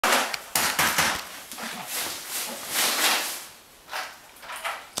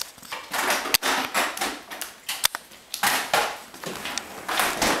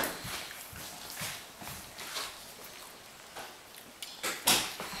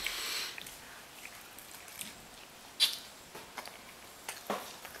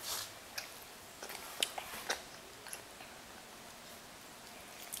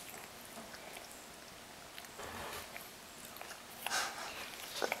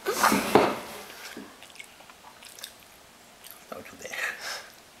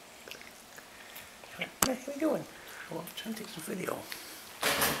doing? Well, I'm trying to take some video.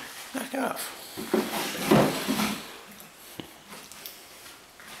 Knock it off.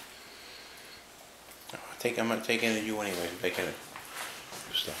 I'm not taking it to you anyway. I'm taking it.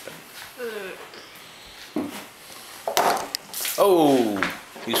 Stop it. Oh,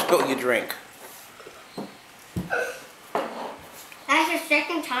 you spilled your drink. That's the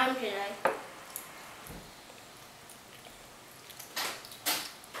second time today.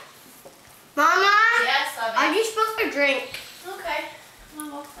 Mama? Yes, Bobby. I just spilled your drink. Okay. Well,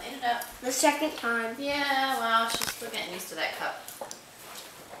 we'll clean it up. The second time. Yeah, well, she's still getting used to that cup.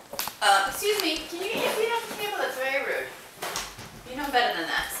 Excuse me, can you get your feet off the table? That's very rude. You know better than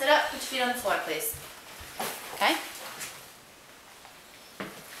that. Sit up, put your feet on the floor, please. Okay?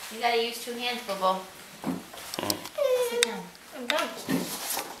 You gotta use 2 hands, Bobo. Sit down. I'm done.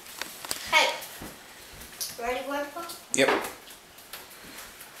 Hey. Ready, Grandpa? Yep.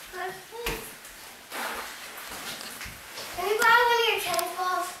 Can we borrow one of your tennis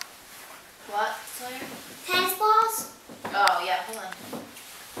balls? What, Sawyer? Tennis balls? Oh, yeah, hold on.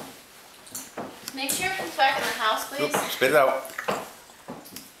 Make sure it comes back in the house, please. Oop, spit it out.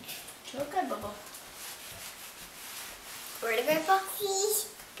 Look good, Bobo. Ready, Grandpa? Please.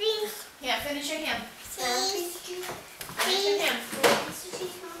 Please. Yeah, finish your hand. Please. Finish your hand.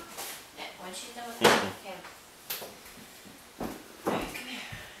 Yeah, when she's done with the hand. Alright, come here.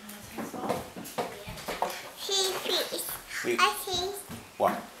 You want a tennis ball? Please. Wait. I think.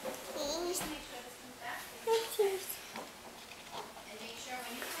 What? Please. Make sure this comes back. Please. And make sure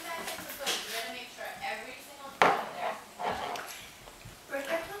when you come back in the foot, you gotta make sure every single time there. Ready,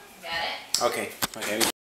 Grandpa? Got it? Okay. Okay.